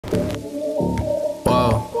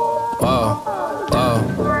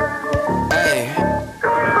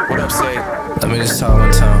just talk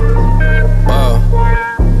one time. Whoa.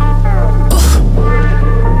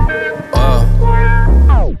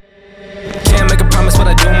 Whoa. Can't make a promise, but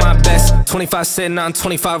I do my best. 25 sitting on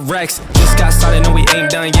 25 racks. Just got started, no we ain't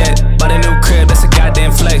done yet. Bought a new crib, that's a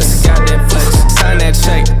goddamn flex. Sign that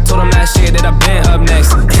check, told them last year that I been up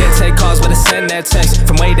next. Can't take calls, but I send that text.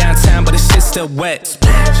 From way downtown, but the shit's still wet.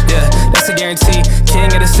 Yeah, that's a guarantee. King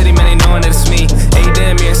of the city, man, they knowing that it's me. 8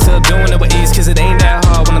 damn years, still doing it with ease. Cause it ain't that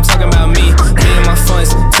hard when I'm talking about me. Me and my funds,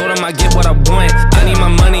 told them I get what I want. I need my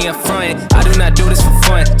money up front, I do not do this for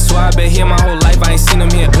fun. So I've been here my whole life, I ain't seen them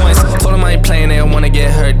here once. Told them I ain't playing, they don't wanna get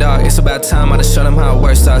hurt, dog. It's about time, I done show them how it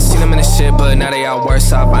works, dog. Seen them in the shit, but now they all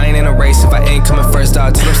worse off. I ain't in a race if I ain't coming first,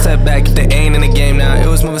 dog. Told them step back if they ain't in the game now. It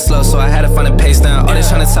was moving slow, so I had to find a pace now. All they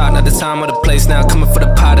tryna talk, not the time or the place now. Coming for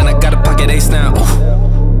the pot, and I got a pocket ace now. Ooh.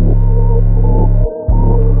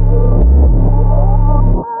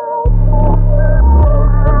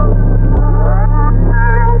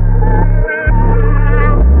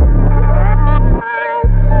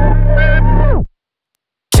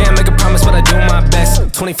 Can't make a promise, but I do my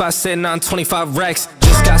best. 25 sitting on 25 racks.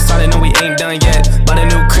 Just got started, no we ain't done yet. Bought a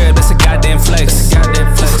new crib, that's a goddamn flex.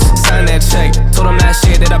 Sign that check, told them last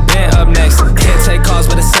year that I been up next. Can't take calls,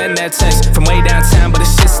 but I send that text. From way downtown, but the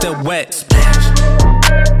shit's still wet.